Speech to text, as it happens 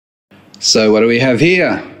So what do we have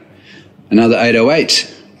here? Another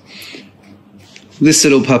 808. This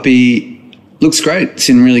little puppy looks great. It's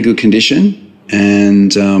in really good condition,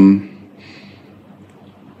 and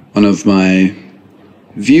one of my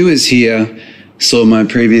viewers here saw my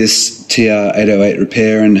previous TR-808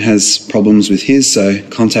 repair and has problems with his, so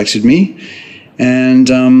contacted me,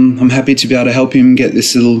 and I'm happy to be able to help him get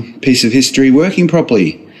this little piece of history working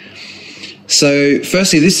properly. So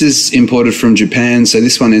firstly, this is imported from Japan, so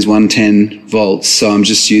this one is 110 volts, so I'm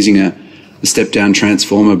just using a step-down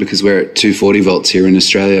transformer because we're at 240 volts here in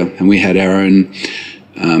Australia, and we had our own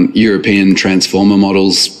European transformer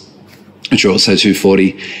models, which are also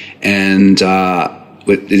 240, and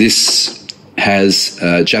this has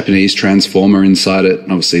a Japanese transformer inside it,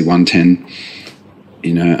 obviously 110,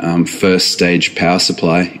 first stage power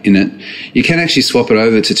supply in it. You can actually swap it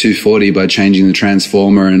over to 240 by changing the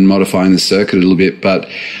transformer and modifying the circuit a little bit, but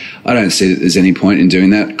I don't see that there's any point in doing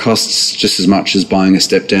that. It costs just as much as buying a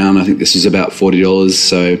step down. I think this is about $40,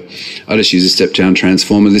 so I just use a step down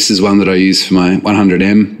transformer. This is one that I use for my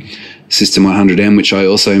 100M, System 100M, which I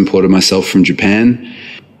also imported myself from Japan.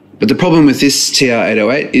 But the problem with this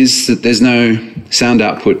TR-808 is that there's no sound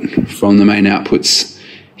output from the main outputs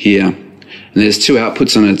here. And there's two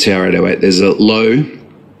outputs on a TR-808. There's a low,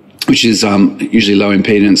 which is usually low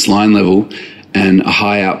impedance line level, and a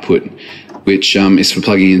high output, which is for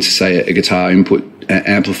plugging into, say, a guitar input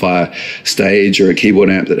amplifier stage or a keyboard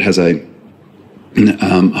amp that has a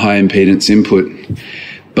high impedance input.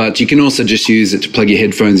 But you can also just use it to plug your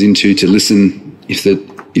headphones into to listen if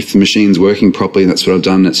the machine's working properly. That's what I've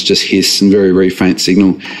done. It's just hiss and very, very faint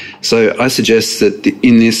signal. So I suggest that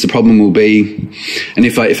in this, the problem will be, and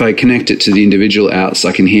if I connect it to the individual outs,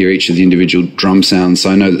 I can hear each of the individual drum sounds.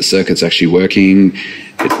 So I know that the circuit's actually working.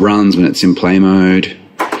 It runs when it's in play mode.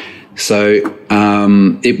 So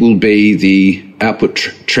it will be the output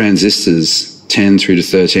transistors 10 through to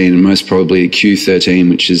 13, and most probably Q13,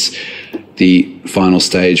 which is the final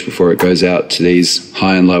stage before it goes out to these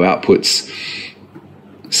high and low outputs.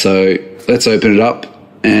 So let's open it up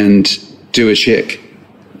and do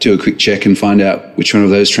a quick check and find out which one of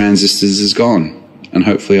those transistors is gone. And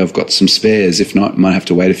hopefully I've got some spares. If not, I might have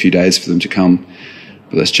to wait a few days for them to come.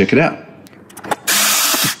 But let's check it out.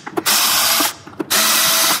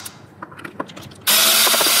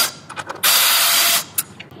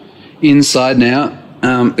 Inside now,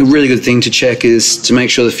 a really good thing to check is to make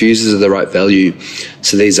sure the fuses are the right value.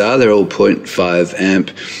 So they're all 0.5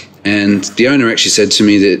 amp. And the owner actually said to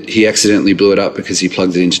me that he accidentally blew it up because he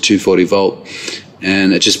plugged it into 240 volt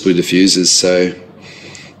and it just blew the fuses. So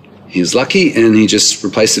he was lucky and he just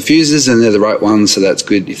replaced the fuses, and they're the right ones, so that's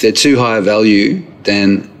good. If they're too high a value,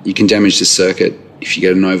 then you can damage the circuit if you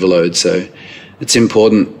get an overload. So it's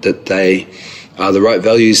important that they are the right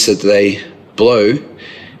values so that they blow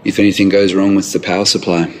if anything goes wrong with the power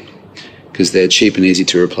supply, because they're cheap and easy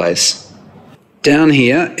to replace. Down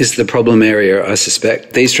here is the problem area, I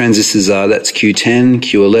suspect. These transistors that's Q10,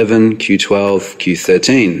 Q11, Q12,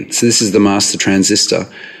 Q13. So this is the master transistor,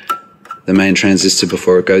 the main transistor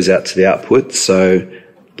before it goes out to the output. So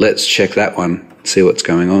let's check that one, see what's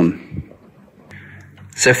going on.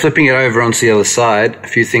 So flipping it over onto the other side, a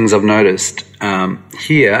few things I've noticed.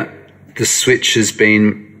 Here, the switch has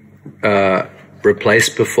been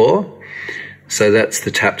replaced before. So that's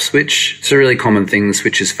the tap switch. It's a really common thing, the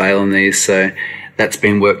switches fail on these, so that's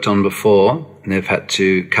been worked on before, and they've had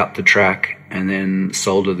to cut the track and then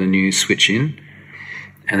solder the new switch in.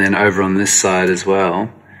 And then over on this side as well,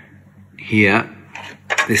 here,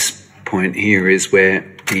 this point here is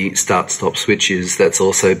where the start-stop switch is. That's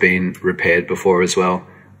also been repaired before as well,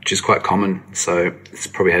 which is quite common, so it's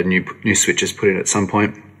probably had new switches put in at some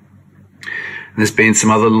point. And there's been some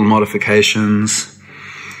other little modifications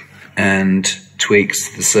and tweaks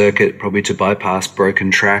to the circuit, probably to bypass broken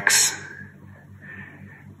tracks.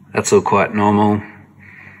 That's all quite normal.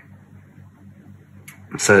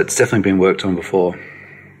 So it's definitely been worked on before.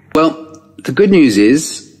 Well, the good news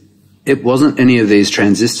is it wasn't any of these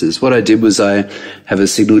transistors. What I did was I have a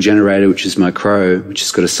signal generator, which is my Crow, which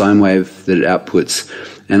has got a sine wave that it outputs.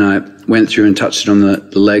 And I went through and touched it on the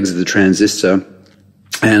legs of the transistor.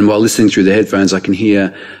 And while listening through the headphones, I can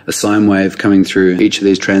hear a sine wave coming through each of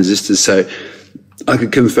these transistors. So I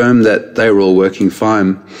could confirm that they were all working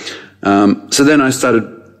fine. So then I started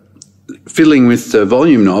fiddling with the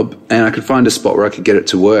volume knob, and I could find a spot where I could get it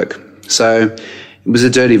to work. So it was a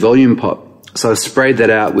dirty volume pot. So I sprayed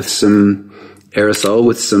that out with some aerosol,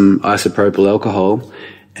 with some isopropyl alcohol,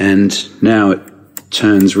 and now it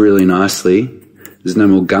turns really nicely. There's no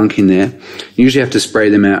more gunk in there. You usually have to spray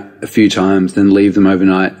them out a few times, then leave them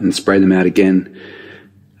overnight and spray them out again.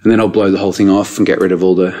 And then I'll blow the whole thing off and get rid of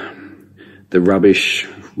all the the rubbish,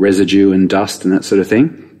 residue and dust and that sort of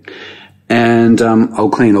thing. And I'll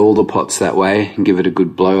clean all the pots that way and give it a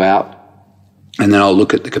good blowout. And then I'll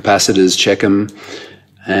look at the capacitors, check them,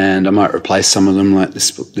 and I might replace some of them, like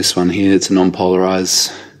this one here. It's a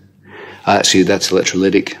non-polarized. Actually, that's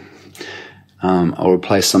electrolytic. I'll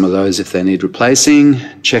replace some of those if they need replacing.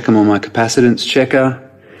 Check them on my capacitance checker,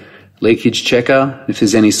 leakage checker. If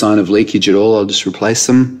there's any sign of leakage at all, I'll just replace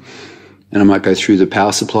them. And I might go through the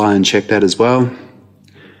power supply and check that as well.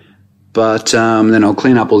 But then I'll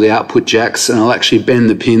clean up all the output jacks, and I'll actually bend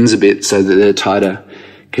the pins a bit so that they're tighter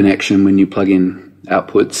connection when you plug in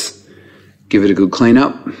outputs. Give it a good clean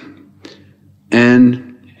up,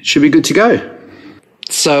 and it should be good to go.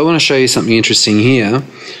 So I want to show you something interesting here.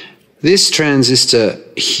 This transistor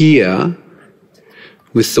here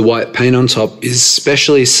with the white paint on top is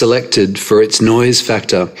specially selected for its noise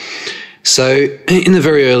factor. So in the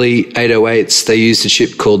very early 808s, they used a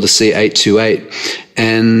chip called the C828,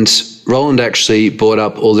 and Roland actually bought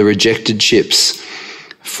up all the rejected chips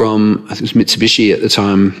from, I think it was Mitsubishi at the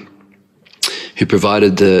time, who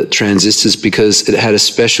provided the transistors, because it had a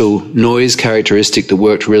special noise characteristic that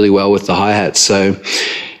worked really well with the hi-hats. So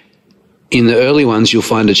in the early ones, you'll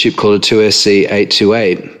find a chip called a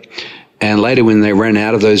 2SC828. And later, when they ran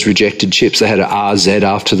out of those rejected chips, they had an RZ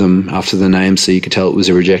after them, after the name, so you could tell it was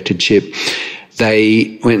a rejected chip.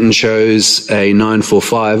 They went and chose a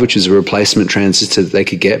 945, which is a replacement transistor that they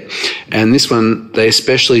could get. And this one, they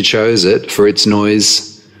especially chose it for its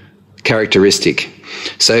noise characteristic.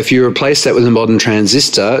 So if you replace that with a modern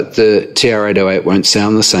transistor, the TR-808 won't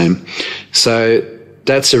sound the same. So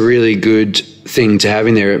that's a really good thing to have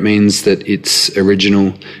in there. It means that it's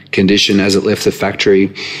original condition as it left the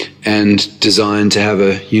factory and designed to have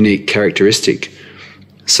a unique characteristic.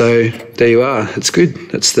 So there you are. It's good.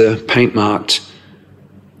 That's the paint marked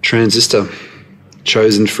transistor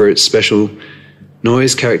chosen for its special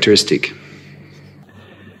noise characteristic.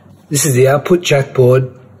 This is the output jack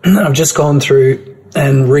board. I've just gone through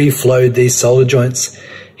and reflowed these solder joints,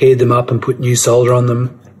 heated them up and put new solder on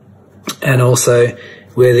them, and also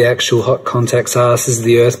where the actual hot contacts are. This is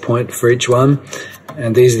the earth point for each one,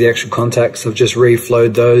 and these are the actual contacts. I've just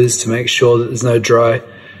reflowed those to make sure that there's no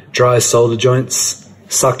dry solder joints.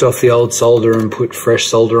 Sucked off the old solder and put fresh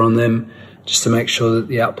solder on them just to make sure that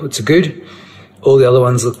the outputs are good. All the other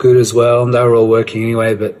ones look good as well, and they were all working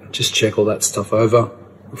anyway, but just check all that stuff over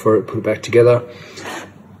before I put it back together.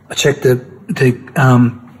 I checked the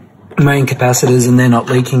main capacitors, and they're not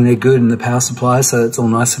leaking, they're good, and the power supply, so it's all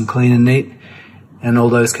nice and clean and neat. And all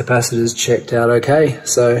those capacitors checked out okay,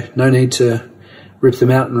 so no need to rip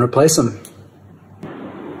them out and replace them.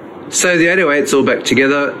 So the 808's all back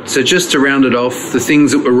together. So just to round it off, the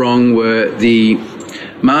things that were wrong were the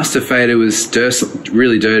master fader was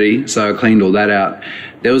really dirty, so I cleaned all that out.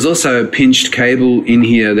 There was also a pinched cable in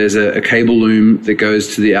here. There's a cable loom that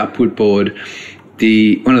goes to the output board.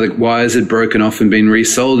 One of the wires had broken off and been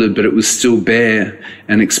resoldered, but it was still bare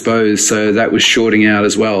and exposed, so that was shorting out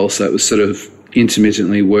as well. So it was sort of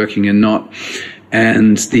intermittently working and not.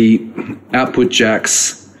 And the output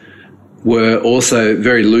jacks were also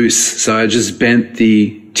very loose, so I just bent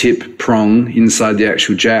the tip prong inside the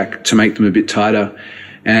actual jack to make them a bit tighter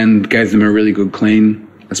and gave them a really good clean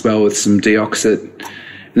as well with some deoxit.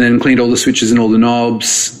 And then cleaned all the switches and all the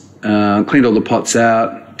knobs, cleaned all the pots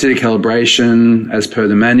out, did a calibration as per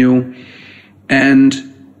the manual, and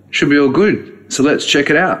should be all good. So let's check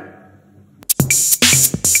it out.